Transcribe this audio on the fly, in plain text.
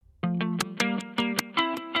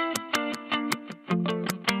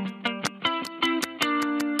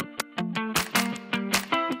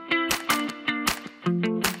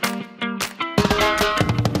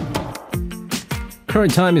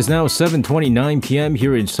Current time is now 7:29 p.m.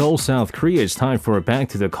 here in Seoul, South Korea. It's time for Back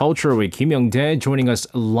to the Culture with Kim Young-dae joining us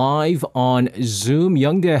live on Zoom.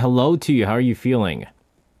 Young-dae, hello to you. How are you feeling?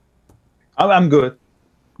 I'm good.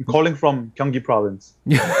 I'm calling from Gyeonggi province.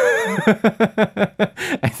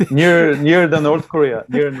 Near the North Korea.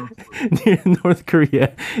 Near North Korea. Near North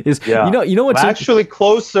Korea is Yeah. you know what's actually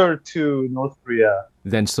closer to North Korea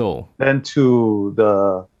than Seoul. than to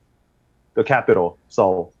the capital,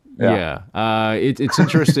 Seoul. Yeah, it's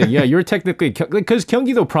interesting. Yeah, you're technically because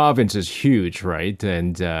Gyeonggi-do province is huge, right?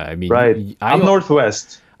 And I mean, Right. I'm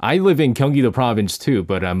northwest. I live in Gyeonggi-do province too,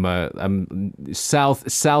 but I'm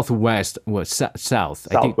southwest. Well, south.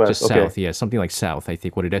 I think Southwest, just okay. south. Yeah, something like south. I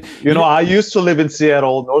think what it is. I used to live in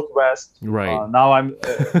Seattle, northwest. Right. Now I'm,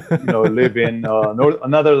 live in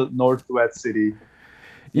another northwest city.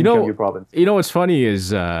 Gyeonggi province. What's funny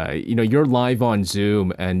is, you're live on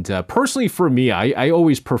Zoom, and personally for me, I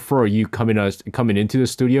always prefer you coming into the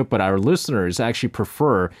studio, but our listeners actually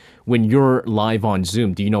prefer when you're live on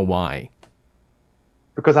Zoom. Do you know why?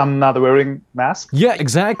 Because I'm not wearing mask? Yeah,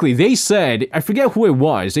 exactly. They said, I forget who it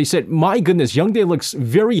was. They said, my goodness, Young-dae looks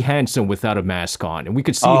very handsome without a mask on. And we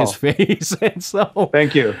could see his face. And so,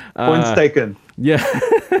 thank you. Points taken. Yeah.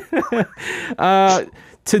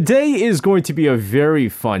 Today is going to be a very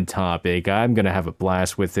fun topic. I'm going to have a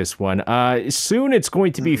blast with this one. Soon it's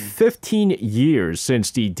going to be 15 years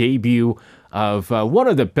since the debut of one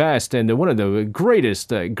of the best and one of the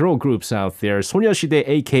greatest girl groups out there, 소녀시대,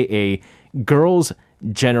 a.k.a. Girls'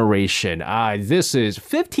 Generation. This is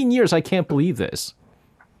 15 years. I can't believe this.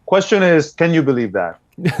 Question is, can you believe that?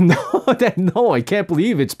 No, I can't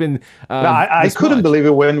believe it's been. I couldn't believe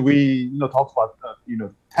it when we talked about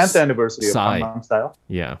 10th anniversary of Gangnam Style.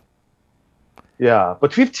 Yeah,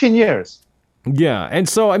 but 15 years. Yeah, and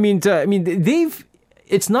so I mean, they've.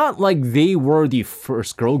 It's not like they were the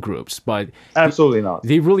first girl groups, but absolutely not.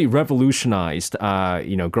 They really revolutionized,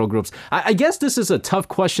 girl groups. I guess this is a tough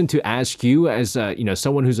question to ask you as,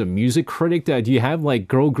 someone who's a music critic. Do you have like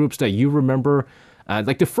girl groups that you remember,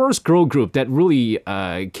 like the first girl group that really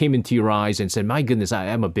came into your eyes and said, "My goodness, I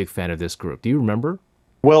am a big fan of this group." Do you remember?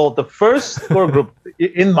 Well, the first girl group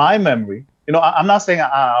in my memory, I'm not saying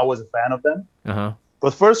I was a fan of them,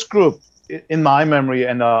 but first group. In my memory,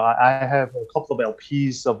 and I have a couple of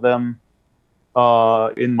LPs of them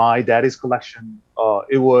in my daddy's collection.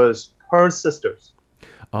 It was Her Sisters.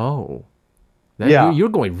 Oh, you're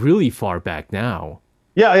going really far back now.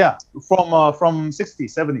 Yeah, from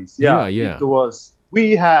 60s, 70s. Yeah. It was.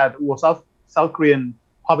 South Korean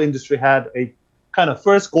pop industry had a kind of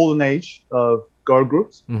first golden age of girl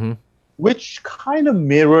groups, which kind of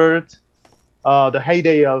mirrored the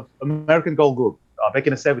heyday of American girl group. Back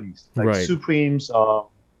in the 70s, like right. Supremes,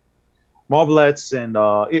 Marvelettes, and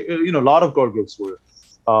a lot of girl groups were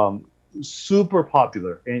super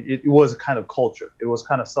popular, and it was a kind of culture. It was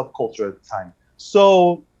kind of subculture at the time.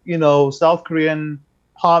 So South Korean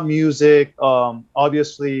pop music,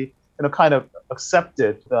 obviously, kind of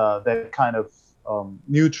accepted that kind of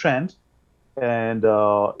new trend, and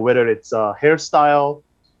whether it's hairstyle,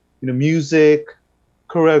 music,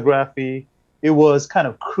 choreography. It was kind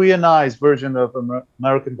of Koreanized version of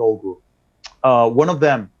American girl group. One of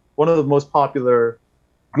the most popular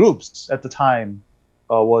groups at the time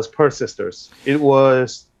was Pearl Sisters. It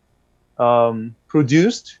was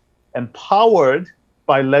produced and powered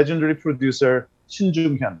by legendary producer Shin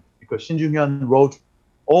Jung-hyun, because Shin Jung-hyun wrote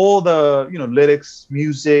all the lyrics,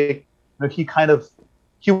 music. He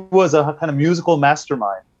was a kind of musical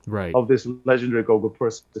mastermind of this legendary girl group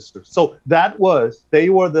Pearl Sisters. So they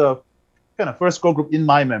were the kind of first girl group in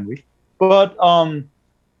my memory, but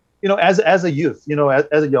as a youth,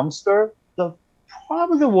 as a youngster,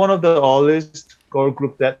 probably one of the earliest girl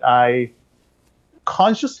group that I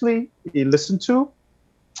consciously listened to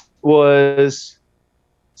was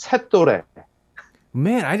셋도래.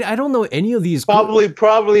 Man, I don't know any of these.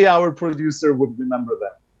 Probably our producer would remember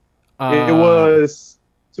that. It was,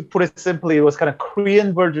 to put it simply, it was kind of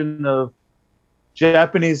Korean version of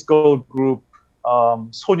Japanese girl group.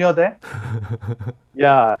 소녀대.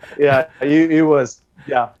 It was.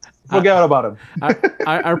 Forget about him.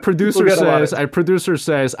 Our producer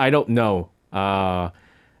says, I don't know.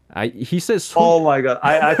 He says. Oh my God!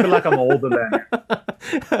 I feel like I'm older than him.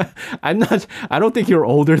 I don't think you're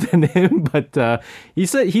older than him, but he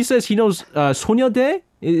says he knows 소녀대.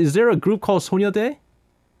 Is there a group called 소녀대?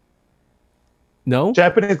 No.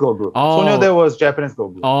 Japanese girl group. 소녀대 was Japanese girl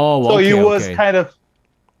group. Oh, so okay, it was kind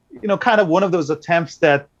of one of those attempts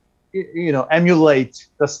that emulate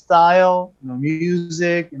the style,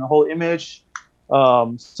 music, whole image.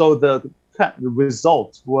 So the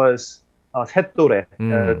result was 셋도래,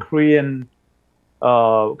 Korean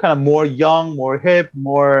kind of more young, more hip,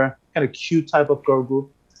 more kind of cute type of girl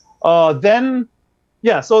group. Then,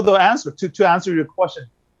 yeah. So the answer to answer your question,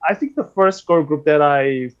 I think the first girl group that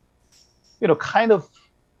I, kind of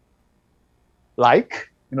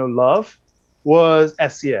love was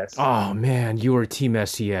SES. Oh man, you were Team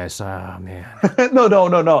SES. Oh man. No, no,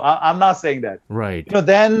 no, no. I'm not saying that. Right.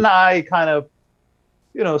 Then I kind of,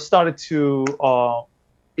 started to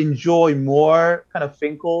enjoy more kind of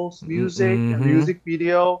Finkel's music and music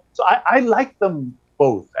video. So I like them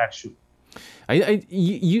both actually.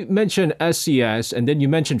 You mentioned SES and then you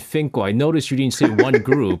mentioned Finkel. I noticed you didn't say one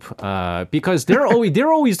group because they're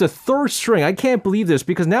always the third string. I can't believe this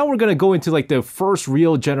because now we're gonna go into like the first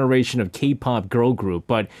real generation of K-pop girl group.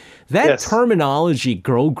 But that terminology,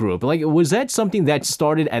 girl group, like was that something that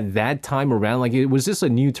started at that time around? Like was this a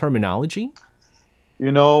new terminology?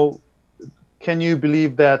 Can you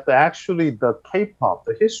believe that actually the K-pop,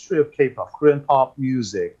 the history of K-pop, Korean pop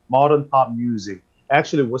music, modern pop music,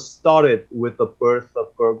 actually was started with the birth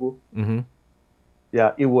of girl group. Mm-hmm.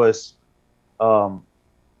 Yeah, it was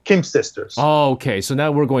Kim sisters. Oh, okay. So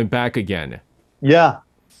now we're going back again. Yeah.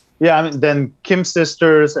 Yeah, I mean, then Kim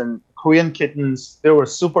sisters and Korean kittens, they were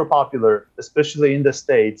super popular, especially in the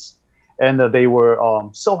States. And they were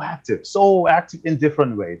so active in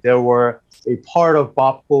different ways. They were a part of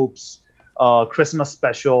Bob Hope's Christmas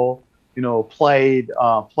special, playing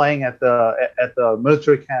at the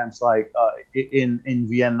military camps like in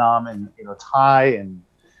Vietnam and Thai and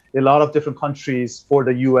a lot of different countries for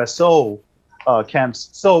the USO camps.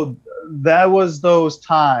 So that was those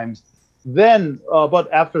times. Then,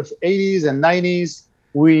 but after 80s and 90s,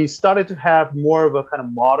 we started to have more of a kind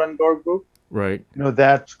of modern girl group, right?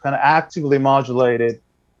 That kind of actively modulated.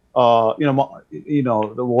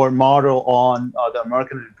 The word model on the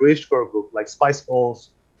American and British girl group like Spice Girls,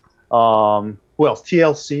 who else?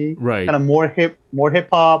 TLC, right? Kind of more hip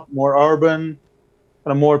hop, more urban,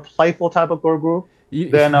 kind of more playful type of girl group.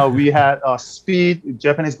 Then we had Speed,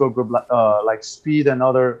 Japanese girl group like Speed and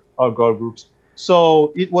other girl groups.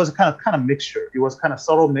 So it was a kind of mixture. It was kind of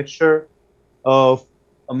subtle mixture of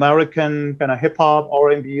American kind of hip hop,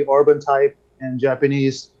 R&B, urban type, and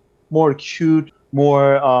Japanese more cute,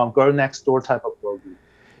 more girl next door type of girl group.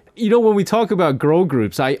 When we talk about girl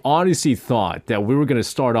groups, I honestly thought that we were going to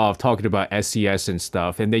start off talking about SES and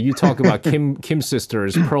stuff, and then you talk about Kim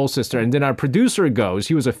sisters, Pearl sister, and then our producer goes,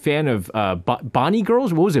 he was a fan of Bonnie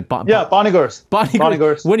Girls? What was it? Bonnie Girls. Bonnie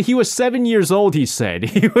Girls. When he was 7 years old, he said.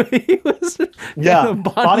 He was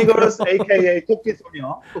Bonnie Girls, a.k.a. 토끼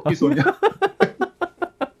소녀.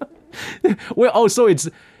 Well, so it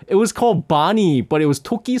was called Bonnie, but it was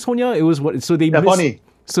토끼 소녀? It was what? So they Bunny.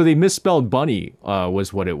 So they misspelled Bunny,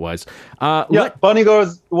 was what it was. Bunny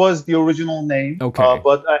Girls was the original name. Okay.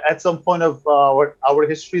 But at some point of our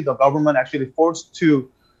history, the government actually forced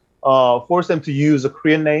them to use a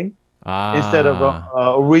Korean name instead of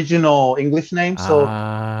original English name. So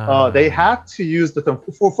they had to use the term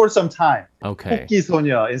for some time. Okay. 토끼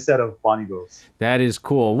소녀 instead of Bonnie Girls. That is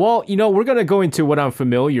cool. Well, we're going to go into what I'm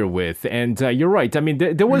familiar with. And you're right. I mean,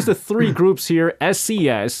 there was the three groups here.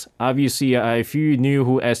 SES, obviously, if you knew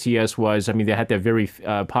who SES was, I mean, they had that very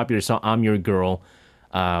popular song, I'm Your Girl.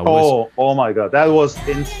 Oh my God. That was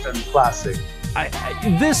instant classic.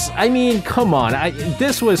 Come on.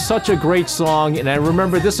 This was such a great song. And I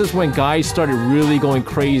remember this is when guys started really going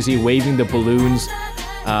crazy, waving the balloons.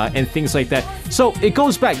 And things like that. So it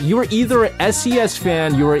goes back. You were either a SES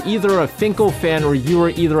fan, you were either a Finkel fan, or you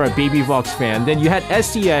were either a Baby Vox fan. Then you had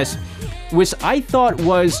SES, which I thought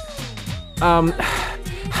was,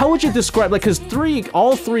 how would you describe? Like, because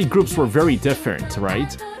all three groups were very different,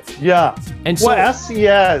 right? Yeah. And so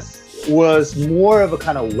SES was more of a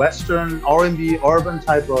kind of Western R&B urban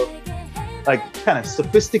type of, like, kind of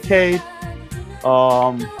sophisticated,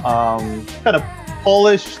 kind of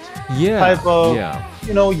polished type of. Yeah.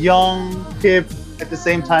 Young, hip, at the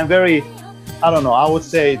same time, very, I don't know, I would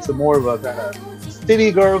say it's more of a kind of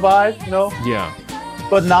city girl vibe, Yeah.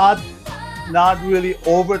 But not really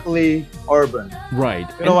overtly urban. Right.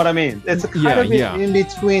 You know what I mean? It's a kind of in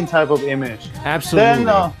between type of image. Absolutely.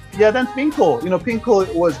 Then Finkel. Finkel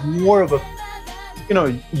was more of a,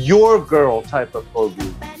 your girl type of girl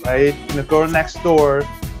group, right? Girl next door.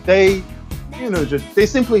 They they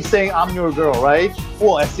simply saying I'm your girl, right?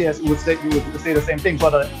 Well, SES would say the same thing,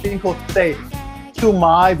 but Finkel would say to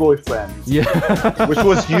my boyfriend, which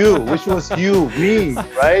was you, me,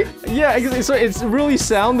 right? Yeah, so it really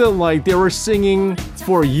sounded like they were singing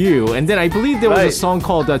for you, and then I believe there was a song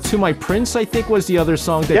called "To My Prince," I think was the other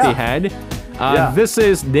song that they had. This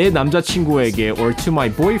is 내 남자친구에게 or "To My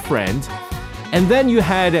Boyfriend," and then you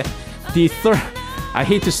had the I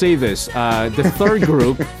hate to say this, the third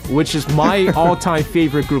group, which is my all-time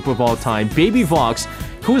favorite group of all time, Baby Vox,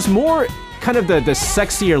 who is more kind of the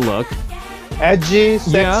sexier look. Edgy,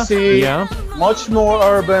 sexy, yeah. much more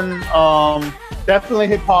urban, definitely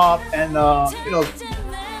hip hop, and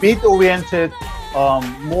beat oriented,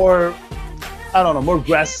 more, I don't know, more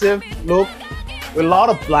aggressive look with a lot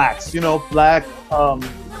of blacks, black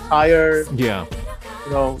tire, Yeah.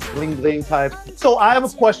 bling bling type. So I have a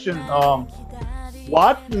question.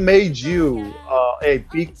 What made you a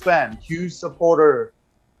big fan, huge supporter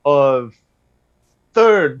of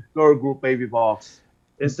third girl group Baby Vox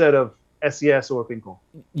instead of SES or Finkel?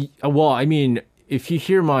 Well, I mean, if you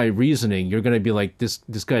hear my reasoning, you're gonna be like, this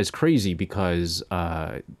guy's crazy, because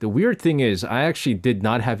the weird thing is, I actually did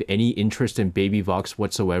not have any interest in Baby Vox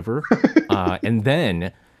whatsoever, and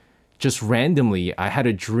then just randomly, I had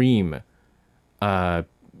a dream.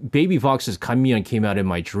 Baby Vox's Kim Young came out in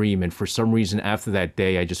my dream, and for some reason, after that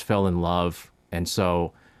day, I just fell in love, and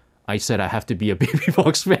so I said I have to be a Baby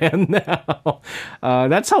Vox fan now.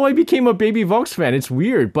 That's how I became a Baby Vox fan. It's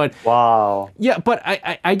weird, but wow. Yeah, but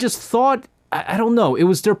I just thought, I don't know, it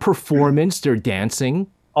was their performance, their dancing.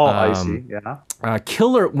 Oh, I see. Yeah.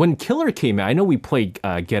 Killer, when Killer came out, I know we played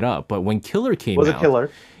Get Up, but when Killer came out, Was it Killer?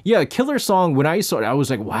 Yeah, Killer song. When I saw it, I was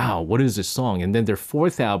like, wow, what is this song? And then their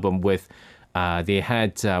fourth album with, they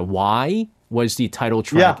had Why was the title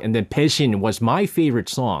track, and then Peshin was my favorite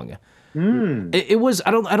song. It was,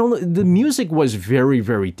 I don't know, the music was very,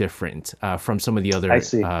 very different from some of the other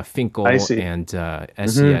Finkel and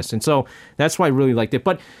SES. And so that's why I really liked it.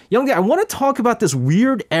 But Young-dae, I want to talk about this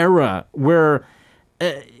weird era where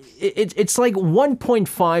it's like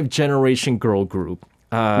 1.5 generation girl group.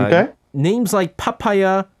 Names like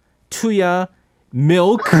Papaya, Tuya,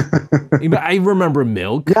 Milk. I remember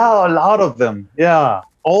Milk. Yeah, a lot of them. Yeah.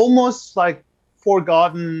 Almost like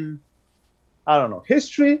forgotten, I don't know,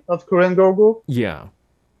 history of Korean girl group. Yeah.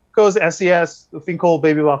 Because SES, Finkel,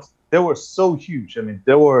 Baby Vox, they were so huge. I mean,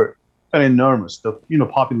 they were kind of enormous. The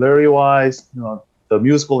popularity wise, the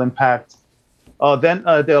musical impact. Then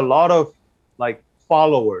there are a lot of like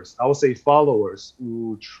followers. I would say followers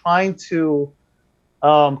who trying to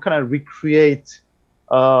kind of recreate,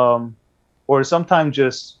 or sometimes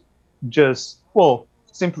just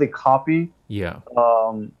simply copy. Yeah.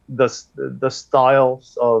 The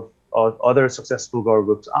styles of other successful girl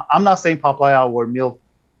groups. I'm not saying Papaya or Milk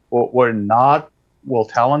were not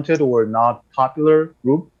talented or not popular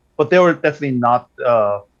group, but they were definitely not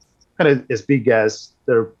kind of as big as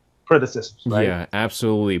their predecessors, right? Yeah,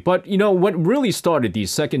 absolutely. But what really started the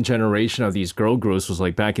second generation of these girl groups was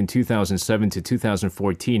like back in 2007 to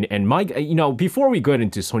 2014. And before we get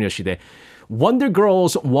into Soyeonshide, Wonder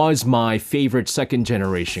Girls was my favorite second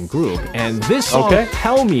generation group, and this song,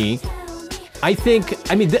 Tell Me,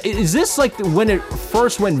 is this like when it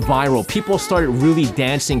first went viral? People started really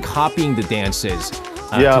dancing, copying the dances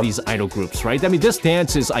to these idol groups, right? I mean, this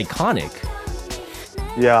dance is iconic.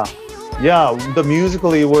 Yeah. The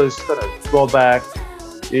musically was kind of throwback.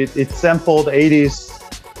 It sampled 80s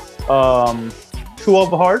Two of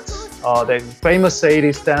Hearts, the famous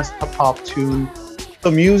 80s dance pop tune. So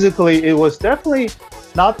musically, it was definitely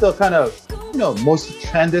not the kind of most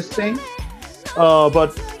trendiest thing,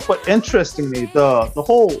 but interestingly, the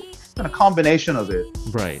whole kind of combination of it,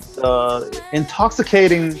 right?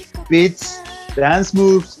 Intoxicating beats, dance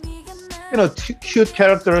moves, cute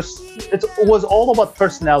characters. It was all about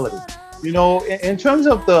personality. In terms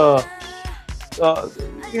of the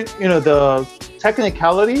the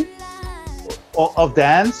technicality of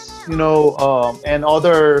dance, and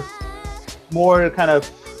other more kind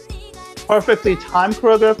of perfectly timed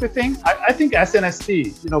choreography thing. I think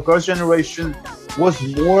SNSD, Girls' Generation, was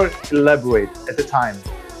more elaborate at the time,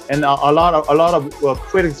 and a lot of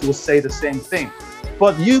critics will say the same thing.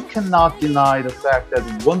 But you cannot deny the fact that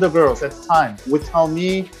Wonder Girls at the time, with Tell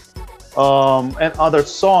Me, and other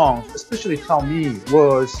songs, especially Tell Me,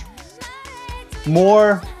 was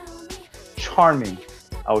more charming,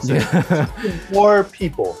 I would say. More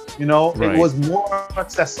people, right. It was more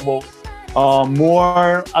accessible,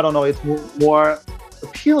 more, I don't know, it's more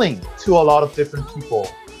appealing to a lot of different people,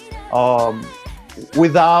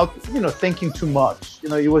 without, thinking too much.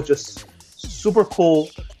 It was just super cool,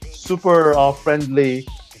 super friendly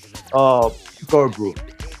girl group.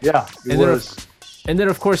 Yeah, it was. And then,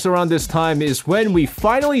 of course, around this time is when we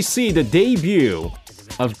finally see the debut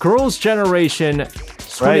of Girls' Generation,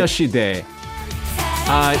 Soyeonshide.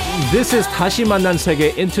 This is 다시 만난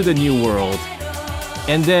세계, Into the New World.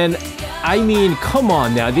 And then, come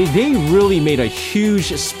on now, they really made a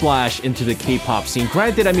huge splash into the K-pop scene.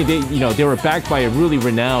 Granted, they were backed by a really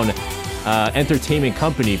renowned entertainment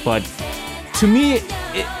company, but to me,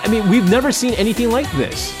 I mean, we've never seen anything like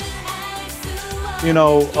this. You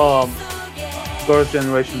know, Girls'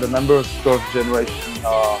 Generation, the members of Girls' Generation,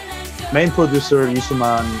 main producer Lee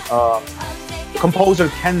Soo-man, composer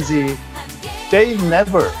Kenzie, they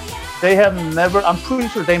have never, I'm pretty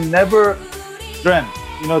sure they never dreamt,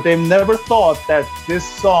 you know, they never thought that this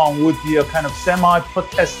song would be a kind of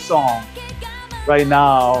semi-protest song right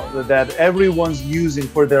now that everyone's using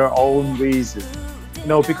for their own reason. You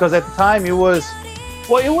know, because at the time it was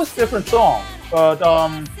different song, but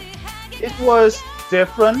it was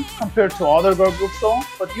different compared to other girl group songs,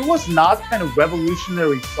 but it was not kind of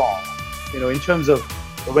revolutionary song, you know, in terms of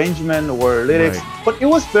arrangement or lyrics, right. But it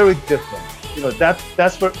was very different. You know,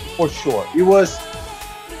 that's for sure. It was,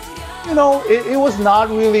 you know, it was not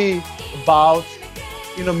really about,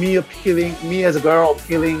 you know, me as a girl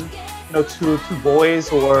appealing, you know, to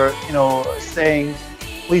boys, or, you know, saying,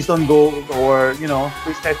 please don't go, or, you know,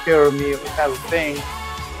 please take care of me, kind of thing.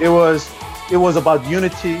 It was about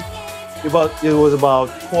unity. It was about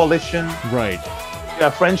coalition. Right. Yeah,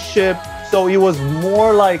 friendship. So it was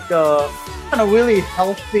more like a kind of really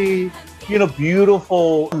healthy, you know,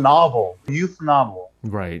 beautiful novel, youth novel.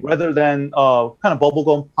 Right. Rather than kind of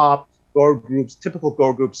bubblegum pop girl groups, typical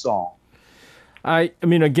girl group song. I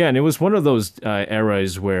mean, again, it was one of those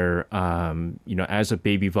eras where, you know, as a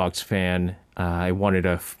Baby Vox fan, I wanted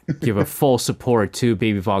to give a full support to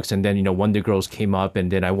Baby Vox, and then, you know, Wonder Girls came up,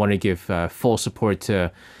 and then I want to give full support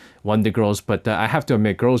to Wonder Girls. But I have to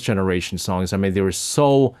admit, Girls' Generation songs, I mean, they were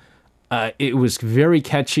so... it was very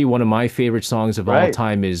catchy. One of my favorite songs of all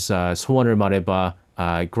time is 소원을 말해봐.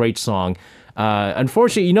 Great song.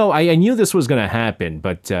 Unfortunately, you know, I knew this was going to happen,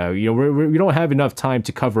 but, you know, we don't have enough time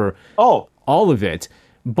to cover all of it.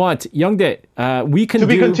 But Young-dae, we can to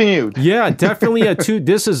be continued. Yeah, definitely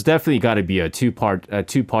this has definitely got to be a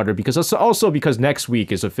two-parter, because also because next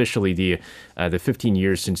week is officially the 15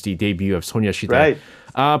 years since the debut of Sonya Right.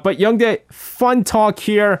 But Young-dae, fun talk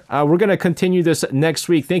here. We're going to continue this next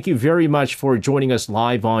week. Thank you very much for joining us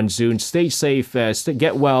live on Zoom. Stay safe,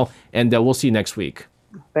 get well, and we'll see you next week.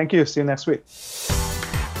 Thank you. See you next week.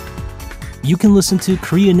 You can listen to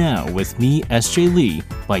Korea Now with me, SJ Lee,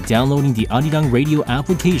 by downloading the Arirang Radio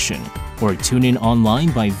application, or tune in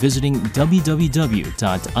online by visiting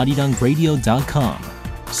www.arirangradio.com.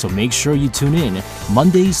 So make sure you tune in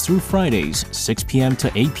Mondays through Fridays, 6 p.m.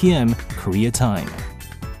 to 8 p.m. Korea time.